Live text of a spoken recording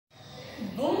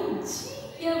Bom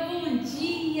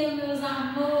dia, meus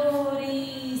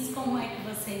amores! Como é que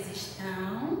vocês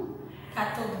estão?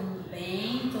 Tá todo mundo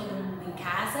bem? Todo mundo em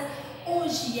casa?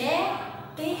 Hoje é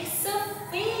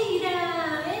terça-feira!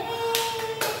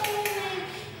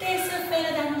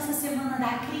 Terça-feira da nossa Semana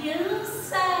da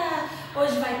Criança!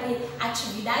 Hoje vai ter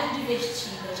atividade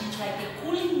divertida, a gente vai ter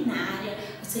culinária.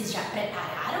 Vocês já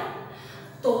prepararam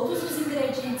todos os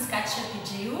ingredientes que a tia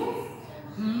pediu?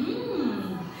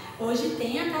 Hoje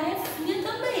tem a tarefinha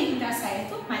também, tá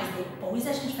certo? Mas depois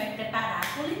a gente vai preparar a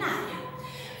culinária.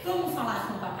 Vamos falar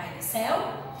com o Papai do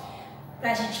Céu?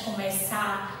 Pra gente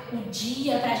começar o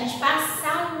dia, pra gente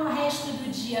passar o resto do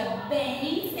dia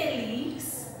bem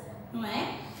feliz, não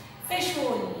é? Fecha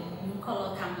o olhinho,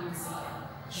 coloca a mãozinha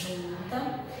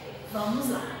junta. Vamos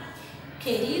lá.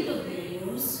 Querido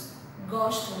Deus,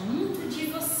 gosto muito de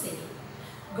você.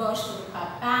 Gosto do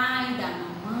papai, da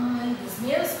mamãe, dos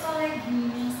meus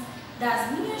coleguinhas,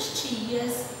 das minhas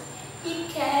tias e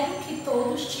quero que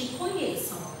todos te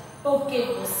conheçam,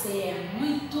 porque você é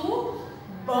muito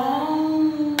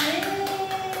bom.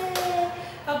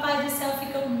 Papai do Céu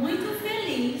fica muito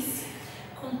feliz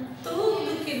com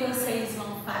tudo que vocês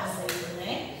vão fazer,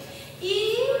 né?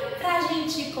 E pra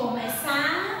gente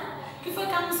começar, que foi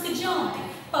com a música de ontem?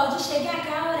 Pode chegar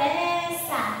com a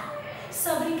oressa.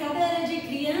 Só brincadeira de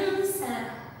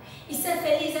criança, e ser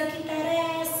feliz é o que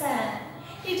interessa,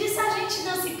 e disso a gente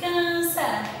não se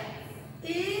cansa.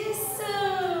 Isso!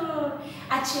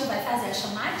 A tia vai fazer a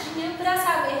chamadinha para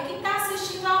saber quem está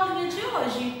assistindo a aulinha de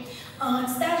hoje,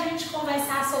 antes da gente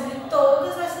conversar sobre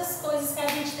todas essas coisas que a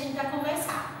gente tem para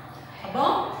conversar, tá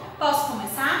bom? Posso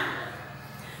começar?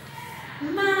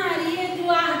 Maria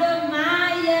Eduarda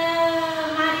Maia,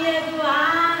 Maria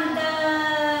Eduarda,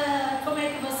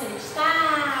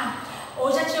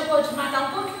 hoje a tia pôde matar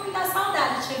um pouquinho da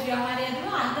saudade. A tia viu a Maria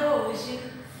Eduarda hoje.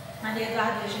 Maria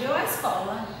Eduarda hoje veio à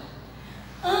escola.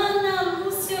 Ana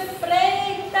Lúcia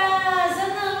Freitas.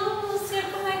 Ana Lúcia,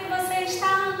 como é que você está,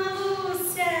 Ana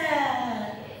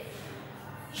Lúcia?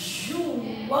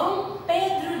 João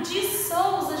Pedro de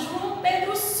Souza. João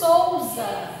Pedro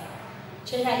Souza.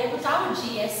 Tia já ia botar o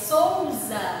dia. É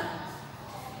Souza.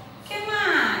 O que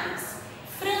mais?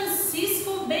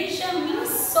 Francisco Benjamin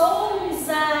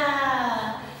Souza.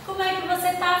 Como é que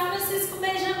você tá, Francisco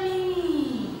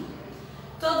Benjamin?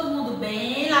 Todo mundo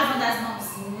bem? Lavando as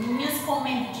mãozinhas,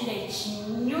 comendo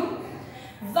direitinho.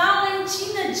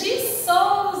 Valentina de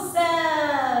Souza.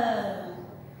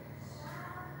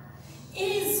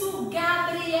 Enzo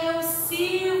Gabriel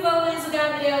Silva. O Enzo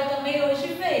Gabriel também hoje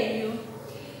veio.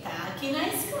 Tá aqui na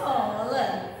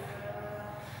escola.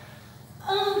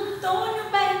 Antônio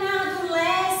Bernardo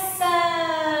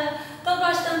Lessa. Tô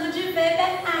gostando de ver,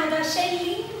 Bernardo. Achei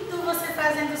lindo você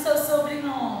fazendo o seu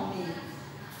sobrenome.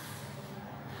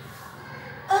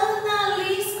 Ana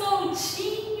Liz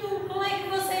Coutinho. Como é que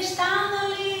você está, Ana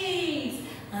Liz?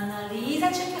 Ana Liz,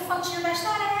 a tia quer fotinha das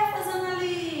tarefas, Ana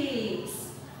Liz.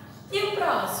 E o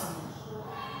próximo?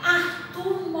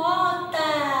 Arthur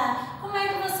Mota. Como é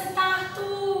que você tá,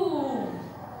 Arthur?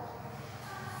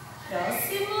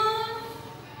 Próximo.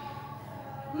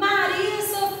 Maria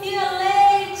Sofia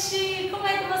Leite, como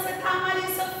é que você tá, Maria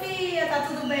Sofia? Tá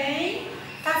tudo bem?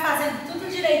 Tá fazendo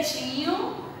tudo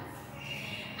direitinho?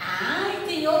 Ai,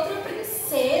 tem outra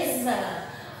princesa,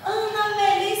 Ana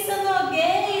Melissa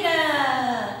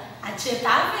Nogueira. A tia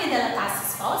tá vendo, ela tá se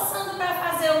esforçando para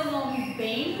fazer um nome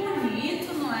bem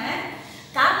bonito, não é?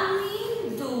 Tá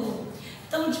lindo!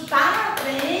 Então, de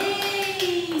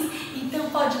parabéns! Então,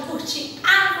 pode curtir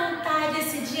à vontade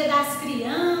esse Dia das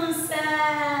Crianças,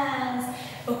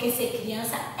 porque ser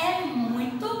criança é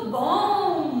muito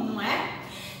bom, não é? A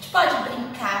gente pode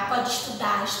brincar, pode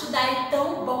estudar, estudar é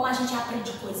tão bom, a gente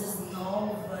aprende coisas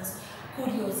novas,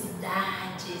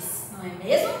 curiosidades, não é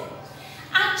mesmo?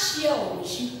 A tia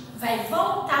hoje vai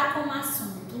voltar com um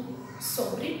assunto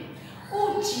sobre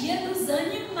o Dia dos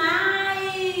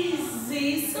Animais,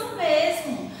 isso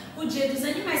mesmo, o Dia dos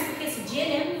Animais, porque esse dia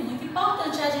ele é muito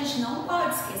importante, a gente não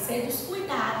pode esquecer dos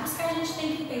cuidados que a gente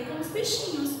tem que ter com os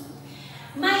bichinhos.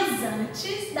 Mas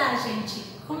antes da gente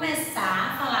começar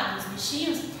a falar dos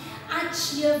bichinhos, a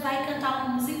tia vai cantar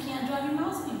uma musiquinha de um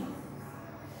animalzinho.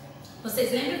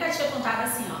 Vocês lembram que a tia contava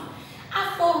assim, ó?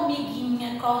 A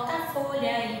formiguinha corta a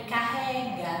folha e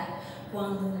carrega,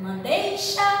 quando uma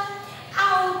deixa,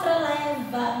 a outra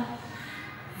leva.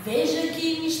 Veja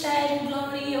que mistério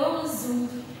glorioso,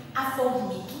 a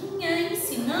formiguinha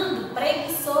ensinando o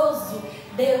preguiçoso.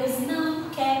 Deus não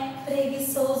quer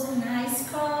preguiçoso na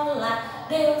escola.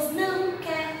 Deus não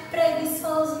quer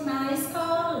preguiçoso na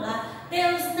escola.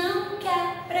 Deus não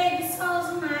quer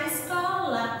preguiçoso na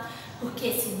escola.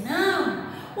 Porque se não,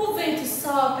 o vento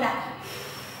sopra,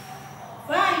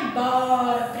 vai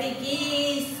embora,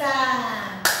 preguiça.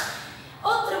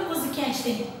 Outra musiquinha, a gente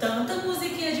tem tanta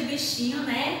musiquinha de bichinho,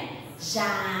 né?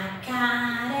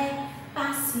 Jacaré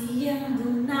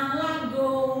passeando na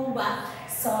lagoa,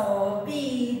 sobe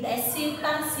e desce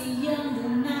passeando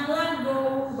na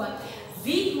lagoa.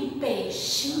 Vi um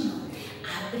peixinho,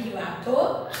 abriu a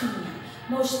boquinha,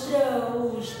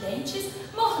 mostrou os dentes,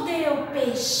 mordeu o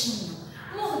peixinho,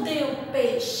 mordeu o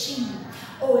peixinho.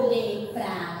 Olhei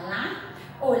pra lá,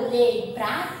 olhei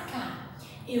pra cá,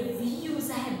 eu vi o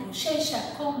Zé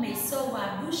Bochecha, começou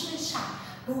a bochechar.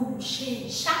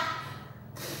 Bochechar,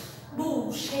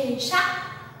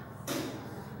 bochechar.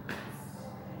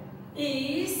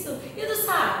 Isso. E do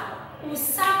sapo? O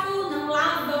sapo não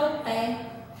lava o pé,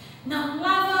 não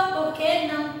lava porque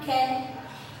não quer.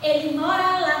 Ele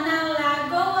mora lá na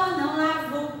lagoa, não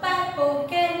lava o pé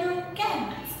porque não quer.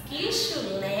 Mas que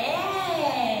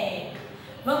chulé!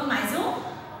 Vamos mais um?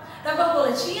 Da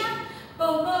borboletinha?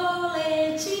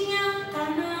 Borboletinha tá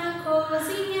na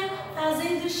cozinha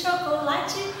fazendo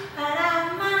chocolate para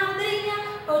a madrinha.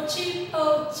 Oti,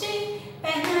 oti,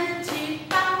 perna de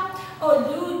pau,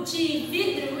 olho de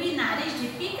vidro e nariz de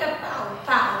pica-pau,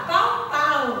 pau, pau,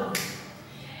 pau.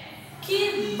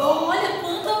 Que bom! Olha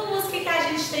quanta música que a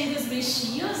gente tem dos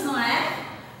bichinhos, não é?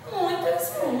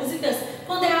 Muitas músicas.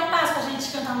 Quando é a Páscoa, a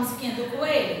gente canta a musiquinha do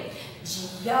coelho.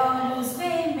 De olhos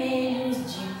vermelhos,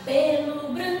 de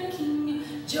pelo branquinho,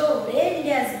 de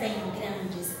orelhas bem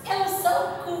grandes, eu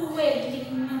sou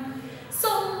coelhinho.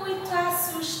 Sou muito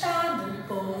assustado,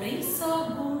 porém sou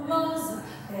guloso.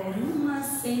 Por uma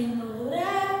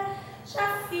cenoura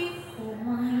já fico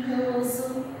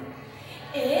manhoso.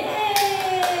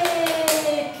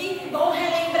 Que bom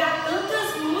relembrar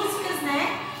tantas músicas,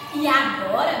 né? E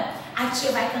agora a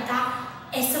tia vai cantar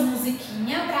essa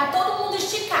musiquinha para todo mundo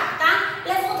esticar, tá?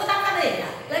 Levanta da cadeira,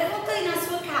 levanta aí na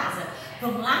sua casa.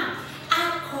 Vamos lá?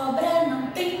 A cobra não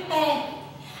tem pé,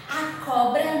 a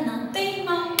cobra não tem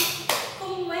mão.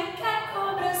 Como é que a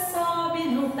cobra sobe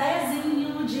no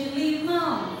pezinho de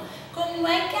limão? Como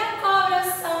é que a cobra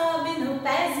sobe no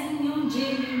pezinho de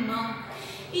limão?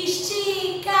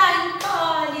 Estica,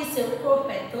 encolhe, seu corpo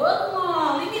é todo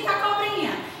mole. Imita a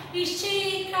cobrinha.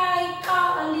 Estica,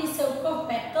 encolhe, seu corpo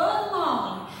é todo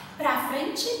mole. Pra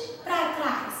frente, pra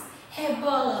trás,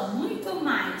 rebola muito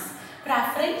mais.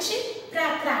 Pra frente,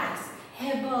 pra trás,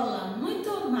 rebola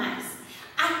muito mais.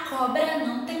 A cobra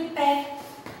não tem pé,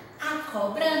 a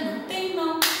cobra não tem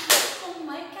mão.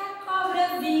 Como é que a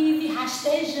cobra vive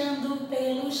rastejando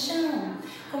pelo chão?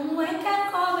 Como é que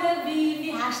a cobra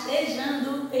vive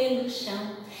rastejando pelo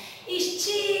chão?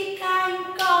 Estica,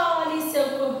 encolhe,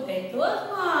 seu corpo é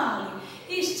todo mole.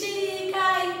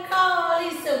 Estica,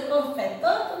 encolhe, seu corpo é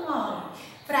todo mole.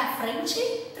 Pra frente,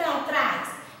 pra trás,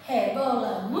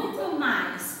 rebola muito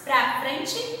mais. Pra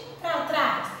frente, pra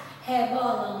trás,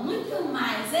 rebola muito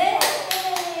mais.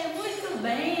 Muito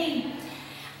bem.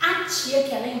 A tia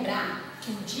quer lembrar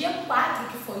que o dia 4,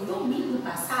 que foi domingo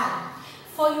passado,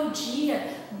 foi o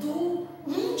dia do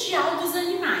Mundial dos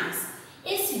Animais.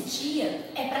 Esse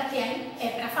dia é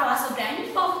para falar sobre a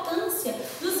importância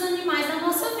dos animais na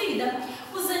nossa vida.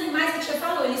 Os animais, a tia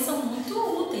falou, eles são muito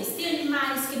úteis. Tem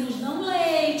animais que nos dão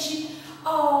leite,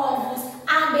 ovos,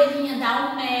 a abelhinha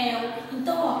dá o mel.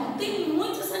 Então, ó, tem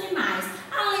muitos animais.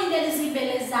 Além deles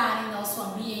embelezarem nosso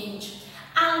ambiente,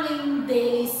 além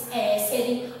deles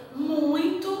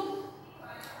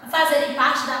fazerem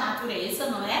parte da natureza,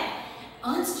 não é?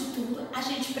 Antes de tudo, a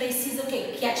gente precisa o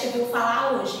quê? Que a tia veio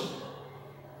falar hoje.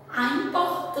 A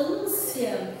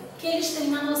importância que eles têm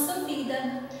na nossa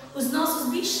vida. Os nossos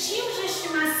bichinhos de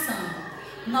estimação.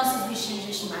 Nossos bichinhos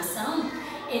de estimação,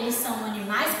 eles são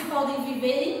animais que podem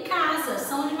viver em casa,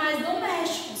 são animais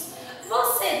domésticos.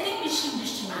 Você tem bichinho de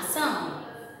estimação?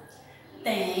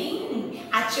 Tem.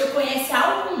 A tia conhece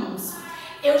alguns.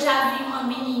 Eu já vi uma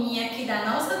menininha aqui da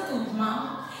nossa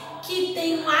turma que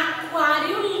tem um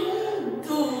aquário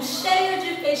lindo, cheio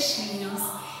de peixinhos.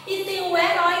 E tem o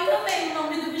Herói também, o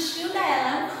nome do bichinho dela,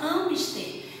 é um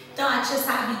hamster. Então a tia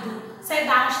sabe do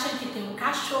Sebastian, que tem um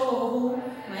cachorro,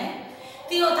 né?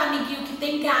 Tem outro amiguinho que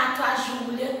tem gato, a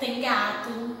Júlia tem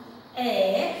gato.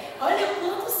 Olha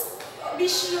quantos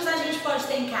bichinhos a gente pode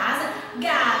ter em casa.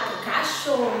 Gato,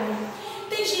 cachorro.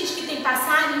 Tem gente que tem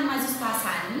passarinho, mas os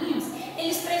passarinhos,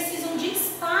 eles precisam de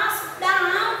espaço da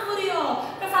árvore, ó,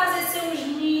 para fazer seus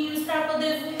ninhos, para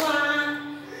poder voar.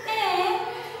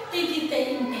 Tem que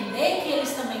entender que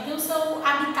eles também têm o seu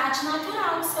habitat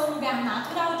natural, o seu lugar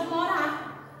natural de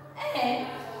morar.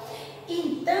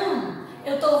 Então,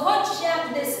 eu tô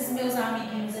rodeado desses meus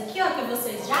amiguinhos aqui, ó, que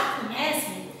vocês já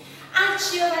conhecem. a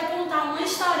tia vai contar uma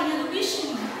historinha do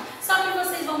bichinho. Só que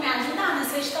vocês vão me ajudar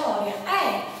nessa história.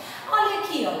 Olha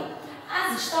aqui, ó.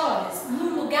 As histórias,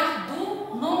 no lugar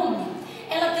do nome,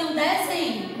 ela tem um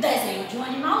desenho de um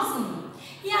animalzinho.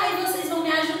 E aí vocês vão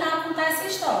me ajudar a contar essa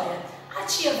história. A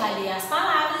tia vai ler as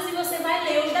palavras e você vai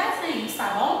ler os desenhos,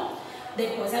 tá bom?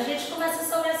 Depois a gente conversa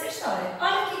sobre essa história.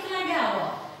 Olha aqui que legal,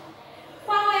 ó.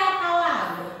 Qual é a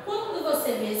palavra? Quando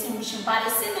você vê esse bichinho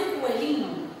parecendo um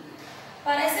coelhinho,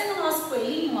 parecendo o nosso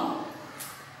coelhinho, ó,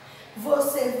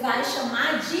 você vai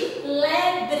chamar de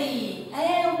lebre.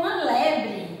 É uma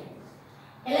lebre.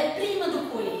 Ela é prima do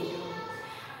coelho.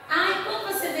 Aí quando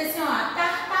você vê assim, ó,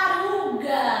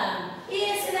 tartaruga. E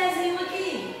esse desenho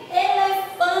aqui?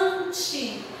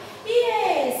 Elefante.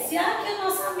 E esse? Aqui o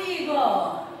nosso amigo,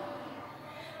 ó.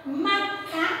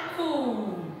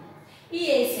 Macaco. E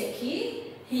esse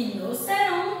aqui?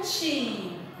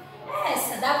 Rinoceronte.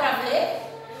 Essa, dá pra ver?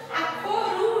 A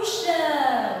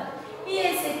coruja. E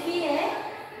esse aqui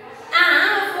é a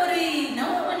árvore.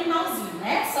 Não é um animalzinho,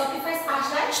 né? Só que faz parte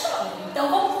da história. Então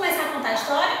vamos começar a contar a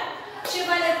história? A tia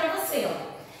vai ler pra você, ó.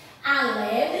 A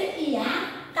lebre e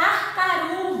a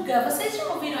tartaruga. Vocês já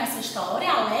ouviram essa história?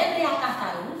 A lebre e a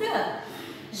tartaruga?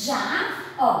 Já?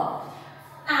 Ó.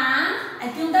 Aí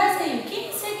tem um desenho. Quem é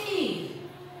esse aqui?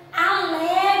 A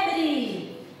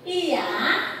lebre. E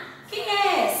quem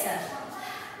é essa?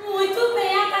 Muito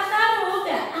bem, a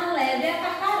tartaruga. A lebre e a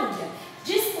tartaruga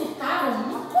disputaram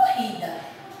uma corrida.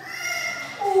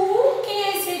 Quem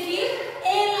é esse aqui?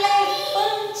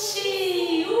 Elefante.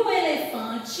 O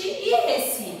elefante. E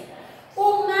esse?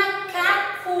 O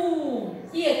macaco.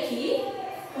 E aqui?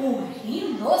 O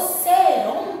rinoceronte.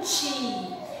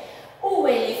 O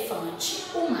elefante,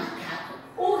 o macaco,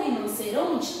 o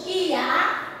rinoceronte e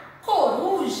a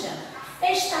coruja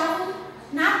estavam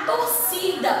na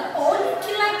torcida. Olha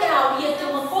que legal, ia ter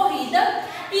uma corrida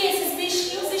e esses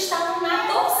bichinhos estavam na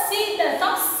torcida,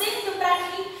 torcendo para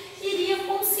quem iria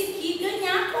conseguir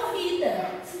ganhar a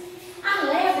corrida. A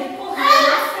lebre corria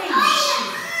na frente,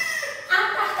 a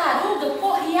tartaruga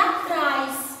corria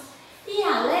atrás e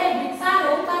a lebre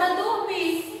parou para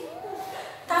dormir.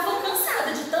 Estava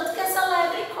cansada de tanto que essa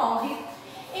lebre corre.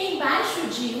 Embaixo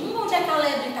de onde é que a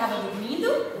lebre estava dormindo?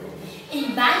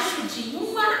 Embaixo de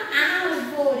uma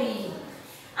árvore.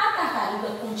 A tartaruga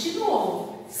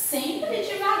continuou, sempre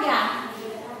devagar,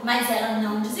 mas ela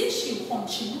não desistiu,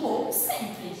 continuou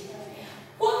sempre.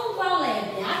 Quando a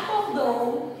lebre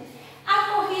acordou, a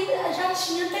corrida já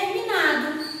tinha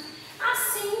terminado.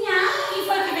 Assim, quem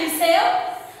foi que venceu?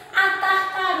 A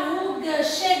tartaruga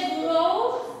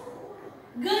chegou,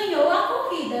 ganhou a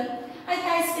corrida. Aí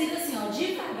está escrito assim, ó,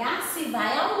 devagar se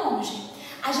vai ao longe.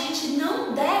 A gente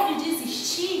não deve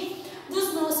desistir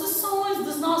dos nossos sonhos,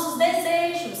 dos nossos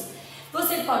desejos.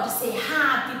 Você pode ser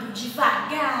rápido,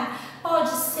 devagar, pode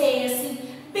ser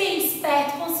assim, bem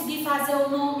esperto, conseguir fazer o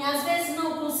nome, às vezes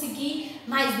não conseguir,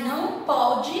 mas não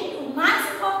pode, o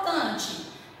mais importante,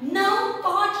 não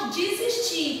pode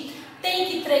desistir. Tem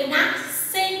que treinar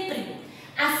sempre.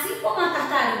 Assim como a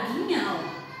tartaruguinha,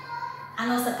 ó, a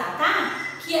nossa Tatá,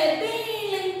 que é bem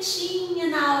lentinha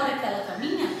na hora que ela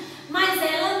caminha, mas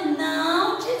ela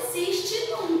não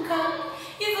desiste nunca.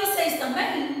 E vocês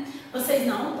também? Vocês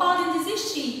não podem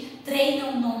desistir. Treinam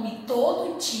o nome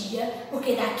todo dia,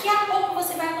 porque daqui a pouco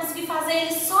você vai conseguir fazer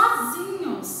eles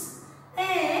sozinhos.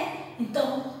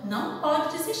 Então não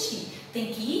pode desistir.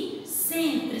 Tem que ir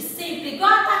sempre, sempre,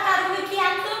 igual a tartaruga que é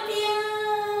a campeã.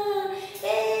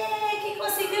 Que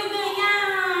conseguiu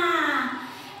ganhar.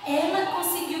 Ela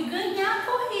conseguiu ganhar a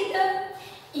corrida.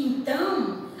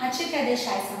 Então, a tia quer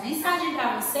deixar essa mensagem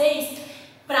para vocês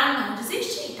para não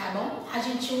desistir, tá bom? A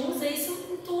gente usa isso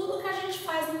em tudo que a gente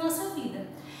faz na nossa vida.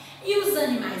 E os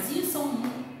animaizinhos são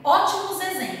ótimos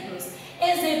exemplos.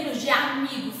 Exemplos de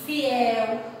amigo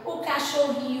fiel, o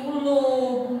cachorrinho, o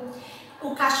lobo.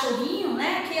 O cachorrinho,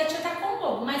 né? Aqui a tia tá com o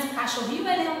lobo, mas o cachorrinho,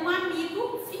 ele é um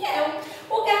amigo fiel.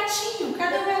 O gatinho,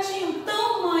 cadê o gatinho?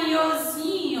 Tão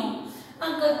manhosinho,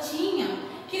 uma gatinha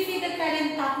que fica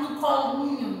querendo estar no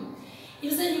colinho. E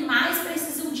os animais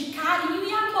precisam de carinho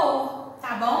e amor,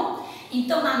 tá bom?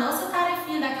 Então, na nossa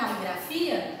tarefinha da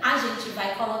caligrafia, a gente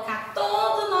vai colocar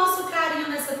todo o nosso carinho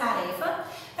nessa tarefa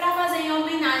para fazer em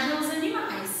homenagem aos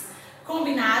animais.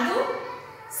 Combinado?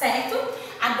 Certo?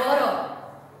 Agora,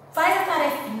 ó, faz a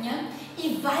tarefinha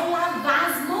e vai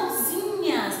lavar as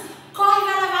mãozinhas. Corre e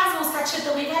vai lavar as mãos, que a tia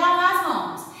também vai lavar as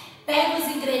mãos. Pega os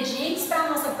ingredientes para a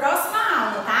nossa próxima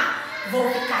aula, tá? Vou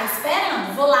ficar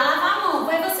esperando, vou lá lavar a mão.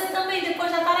 Vai você também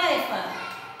depois da tarefa.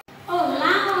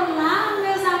 Olá, olá,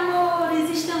 meus amores.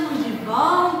 Estamos de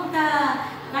volta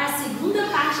para a segunda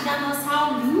parte da nossa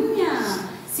aulinha.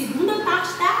 Segunda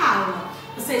parte da aula.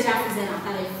 Vocês já fizeram a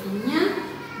tarefinha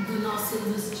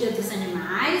dos Dia dos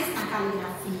Animais, a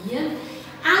caligrafia.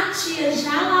 A tia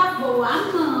já lavou a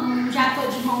mão, já tô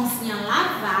de mãozinha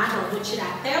lavada, ó, vou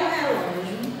tirar até o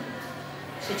relógio.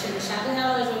 Eu tinha deixado o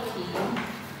relógio aqui,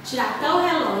 tirar até o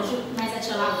relógio, mas a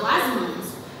tia lavou as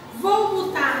mãos. Vou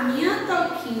botar a minha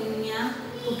touquinha,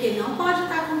 porque não pode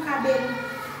estar com o cabelo,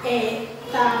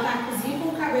 tá cozinha com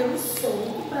o cabelo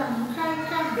solto, pra não cair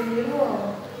cabelo,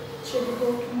 ó. Tia botou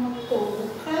aqui uma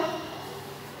touca.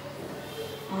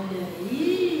 Olha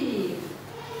aí,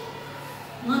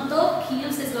 uma touquinha,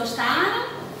 vocês gostaram?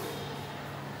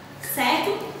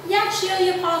 Certo? E a tia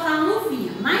ia colocar uma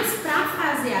luvinha, mas pra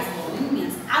fazer as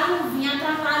bolinhas, a luvinha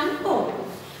atrapalha um pouco.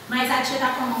 Mas a tia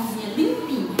tá com a mãozinha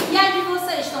limpinha. E aí de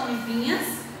vocês estão limpinhas?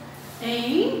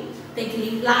 Tem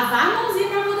que lavar a mãozinha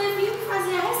pra poder vir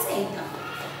fazer a receita.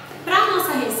 Pra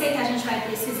nossa receita a gente vai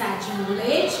precisar de um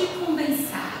leite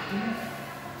condensado,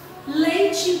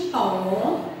 leite em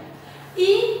pó,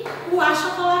 e o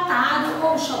achocolatado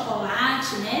ou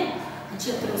chocolate, né? A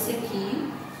tia trouxe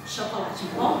aqui chocolate em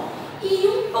pó e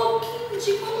um pouquinho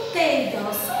de manteiga,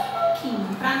 ó, só um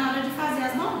pouquinho, para na hora de fazer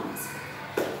as bolinhas.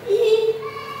 E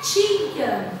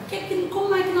tia,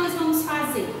 como é que nós vamos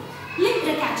fazer?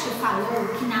 Lembra que a tia falou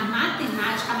que na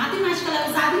matemática, a matemática ela é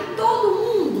usada em todo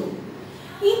mundo?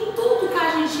 Em tudo que a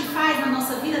gente faz na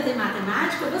nossa vida tem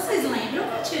matemática. Vocês lembram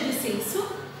que a tia disse isso?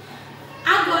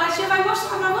 Agora a tia vai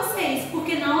mostrar para vocês,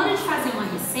 porque na hora de fazer uma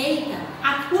receita,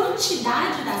 a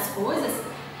quantidade das coisas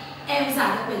é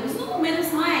usada pelos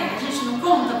números, não é? A gente não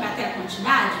conta para ter a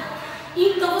quantidade.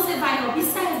 Então você vai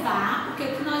observar o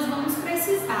que nós vamos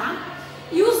precisar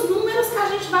e os números que a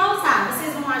gente vai usar.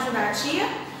 Vocês vão ajudar a tia?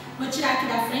 Vou tirar aqui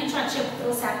da frente, a tia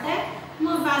trouxe até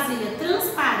uma vasilha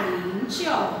transparente,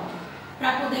 ó,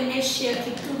 para poder mexer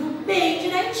aqui tudo bem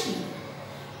direitinho.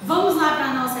 Vamos lá para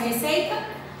a nossa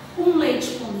receita? Um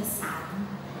leite condensado,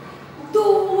 ó,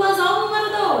 o número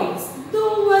 2,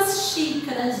 2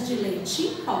 xícaras de leite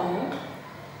em pó,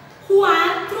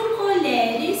 4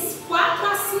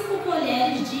 a 5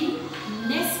 colheres de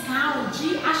Nescau,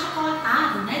 de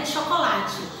achocolatado, né, de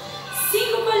chocolate.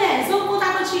 5 colheres, vamos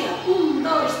contar com a tia. 1,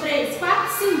 2, 3, 4,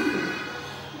 5.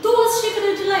 2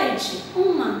 xícaras de leite,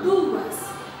 1, 2.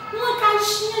 Uma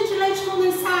caixinha de leite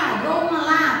condensado ou uma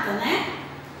lata, né?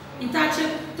 Então a tia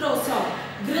trouxe, ó,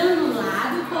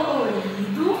 granulado,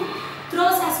 colorido,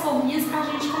 trouxe as forminhas pra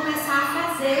gente começar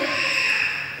a fazer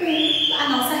a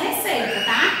nossa receita,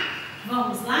 tá?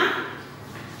 Vamos lá?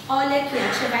 Olha aqui, a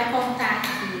tia vai cortar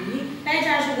aqui, pede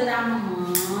a ajuda da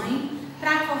mamãe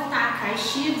pra cortar a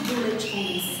caixinha do leite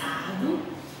condensado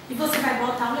e você vai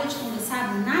botar o leite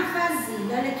condensado na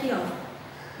vasilha, olha aqui, ó,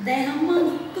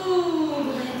 derramando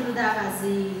tudo dentro da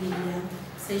vasilha.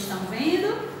 Vocês estão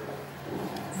vendo?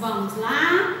 Vamos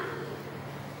lá.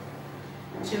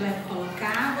 A gente vai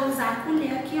colocar, vou usar a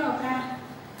colher aqui, ó, pra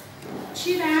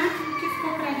tirar o que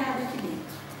ficou pregado aqui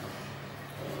dentro.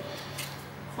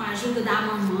 Com a ajuda da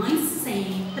mamãe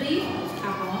sempre, tá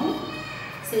bom?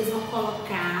 Vocês vão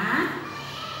colocar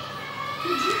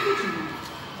tudinho.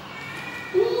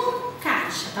 Uma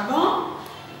caixa, tá bom?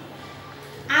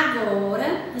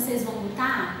 Agora, vocês vão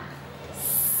botar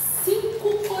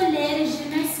 5 colheres de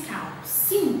Nescau.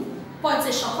 5. Pode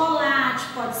ser chocolate,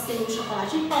 pode ser o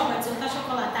chocolate em pó, pode ser outro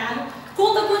achocolatado.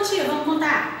 Conta a quantia, vamos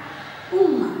contar.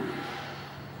 1,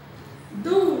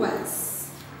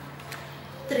 2,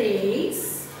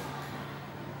 3,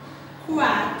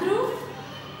 4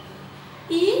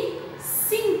 e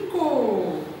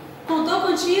 5. Contou a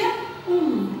quantia?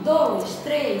 1, 2,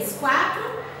 3, 4,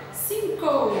 5.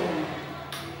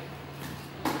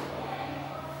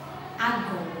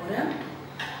 Agora,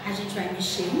 a gente vai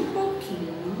mexer um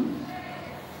pouquinho.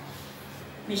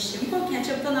 Mexer um pouquinho. A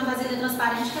tia botou na vasilha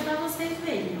transparente que é pra vocês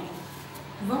verem, ó.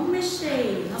 Vamos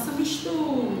mexer nossa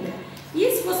mistura.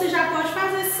 Isso você já pode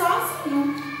fazer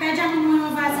sozinho. Pede a mamãe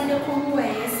uma vasilha como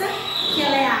essa, que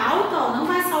ela é alta, ó, não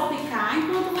vai salpicar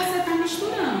enquanto você tá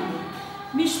misturando.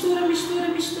 Mistura, mistura,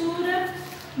 mistura.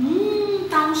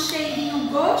 Tá um cheirinho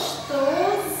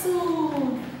gostoso.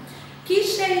 Que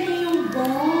cheirinho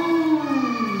bom.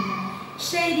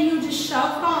 Cheirinho de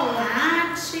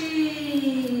chocolate.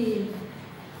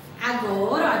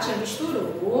 Agora, ó, a tia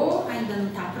misturou. Ainda não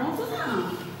tá pronto, não.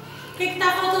 O que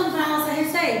tá faltando pra nossa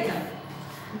receita?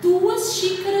 2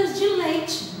 xícaras de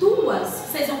leite. 2.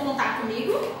 Vocês vão contar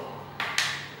comigo?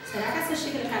 Será que essa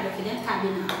xícara cabe aqui dentro? Cabe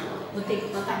não. Vou ter que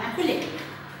botar na colher.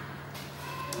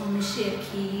 Vamos mexer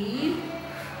aqui.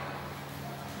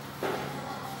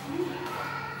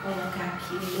 Colocar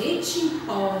aqui leite em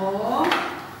pó.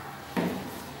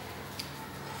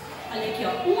 Olha aqui, ó.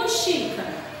 1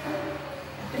 xícara.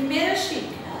 A primeira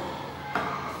xícara.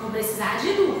 Vou precisar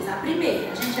de duas. A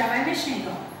primeira, a gente já vai mexendo,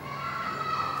 ó.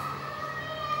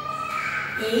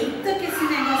 Eita, que esse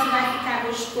negócio vai ficar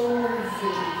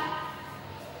gostoso.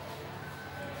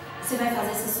 Você vai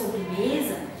fazer essa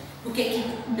sobremesa, porque aqui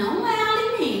não é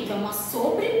alimento, é uma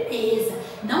sobremesa.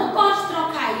 Não pode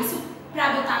trocar isso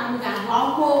para botar no lugar do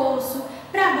almoço,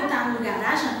 para botar no lugar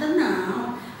da janta,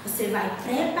 não. Você vai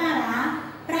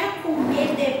preparar para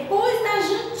comer depois da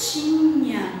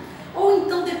jantinha, ou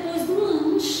então depois do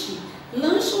lanche.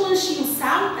 Lanche, um lanchinho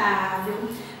saudável,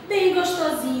 bem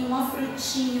gostosinho, uma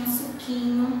frutinha, um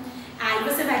suquinho. Aí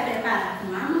você vai preparar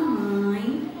com a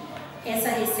mamãe essa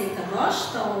receita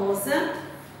gostosa,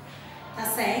 tá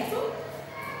certo?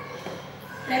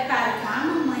 Prepara com a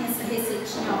mamãe essa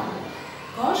receitinha, ó,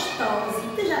 gostosa.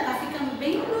 Eita, já tá ficando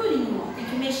bem durinho, ó. Tem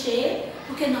que mexer,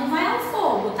 porque não vai ao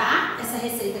fogo, tá? Essa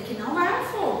receita aqui não vai ao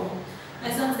fogo.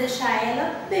 Nós vamos deixar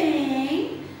ela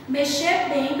bem, mexer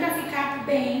bem pra ficar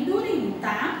bem durinho,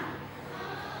 tá?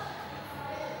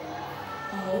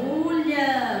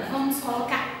 Olha, vamos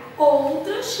colocar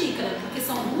outra xícara, porque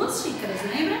são duas xícaras,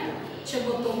 lembra? A gente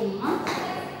botou uma.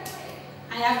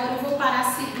 Aí agora eu vou parar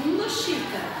a segunda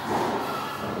xícara.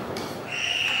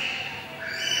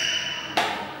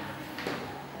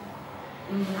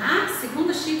 Vamos lá,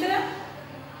 segunda xícara.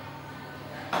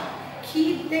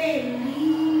 Que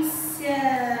delícia!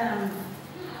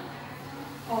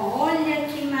 Olha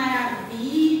que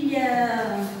maravilha!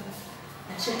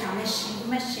 A tia tá mexendo,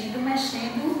 mexendo,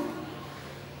 mexendo.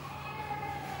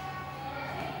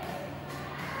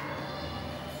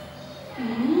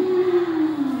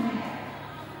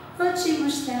 Vou te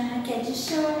mostrar que é de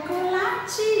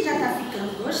chocolate. Já tá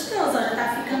ficando gostoso, ó, já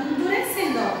tá ficando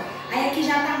endurecendo, ó. Aí aqui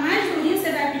já tá mais durinho,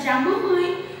 você vai pedir a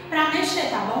mamãe pra mexer,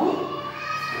 tá bom?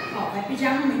 Ó, vai pedir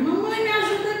a mamãe, mamãe, me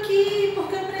ajuda aqui,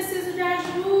 porque eu preciso de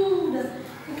ajuda.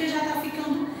 Porque já tá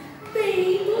ficando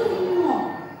bem durinho,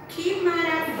 ó. Que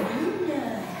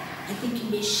maravilha! Aí tem que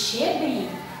mexer bem.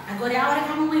 Agora é a hora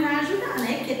que a mamãe vai ajudar,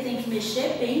 né? Porque tem que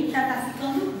mexer bem, já tá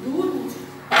ficando duro.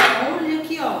 Olha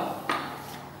aqui, ó.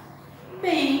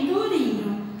 Bem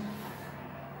durinho.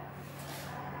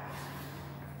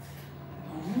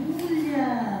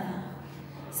 Olha.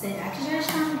 Será que já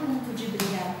está no ponto de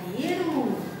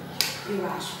brigadeiro? Eu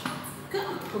acho que tá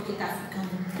ficando, porque tá ficando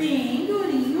bem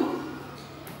durinho.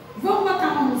 Vamos botar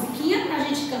uma musiquinha pra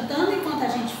gente cantando enquanto a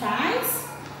gente faz.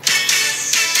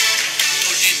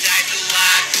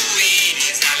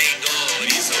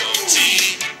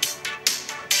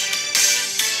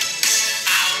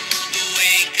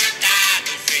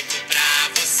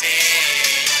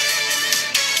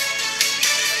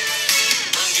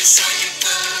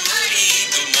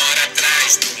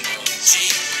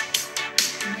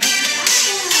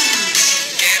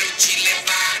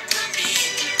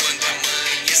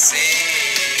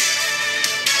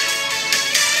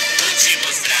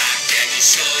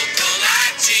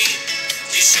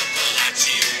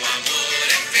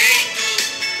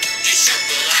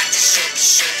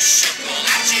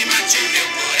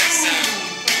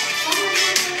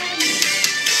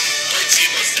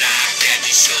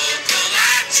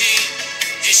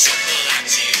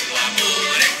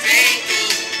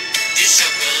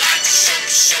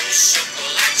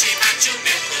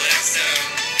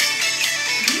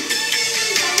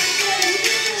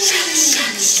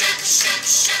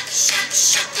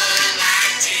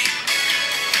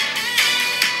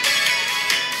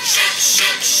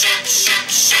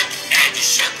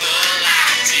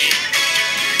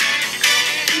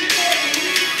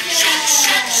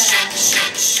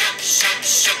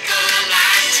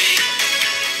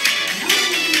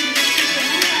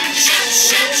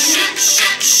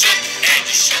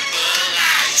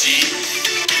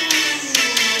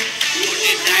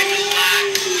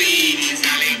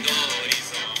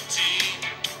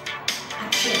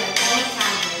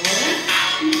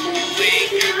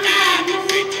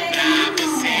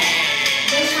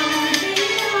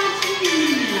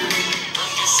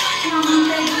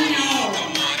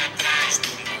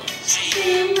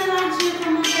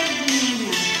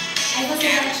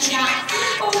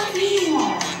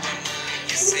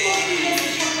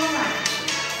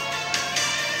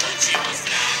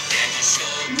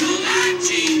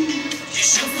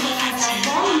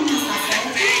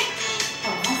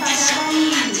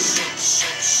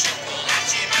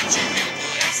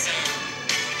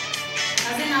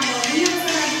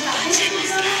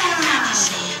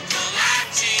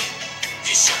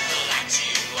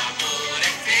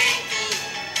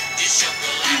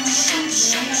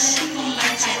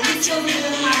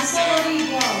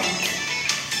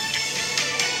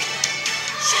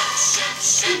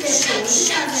 E depois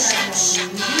de fazer a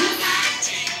bolinha,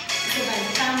 você vai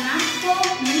botar na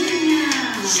forminha.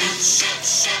 Olha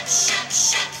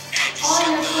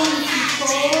como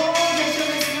ficou. Deixa eu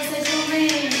ver se vocês estão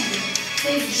vendo.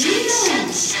 Vocês viram?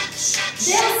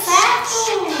 Deu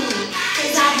certo!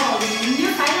 Fez a bolinha,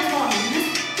 faz a bolinha.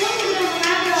 Tudo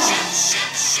granulado.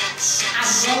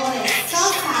 Agora é só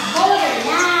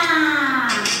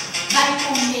saborear. Vai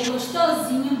comer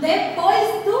gostosinho depois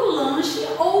do lanche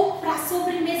ou para a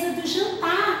sobremesa do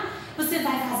jantar. Você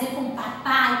vai fazer com o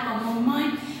papai, com a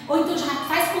mamãe, ou então já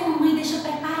faz com a mamãe e deixa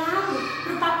preparado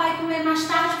para o papai comer mais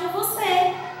tarde com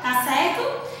você, tá certo?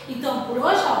 Então por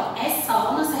hoje, ó, é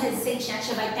só nossa receitinha, a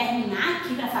gente vai terminar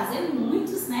aqui para fazer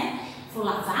muitos, né? Vou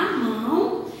lavar a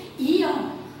mão e, ó,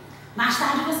 mais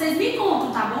tarde vocês me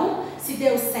contam, tá bom? Se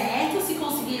deu certo, se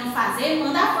conseguiram fazer,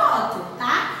 manda a foto,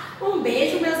 tá? Um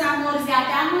beijo, meus amores, e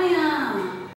até amanhã!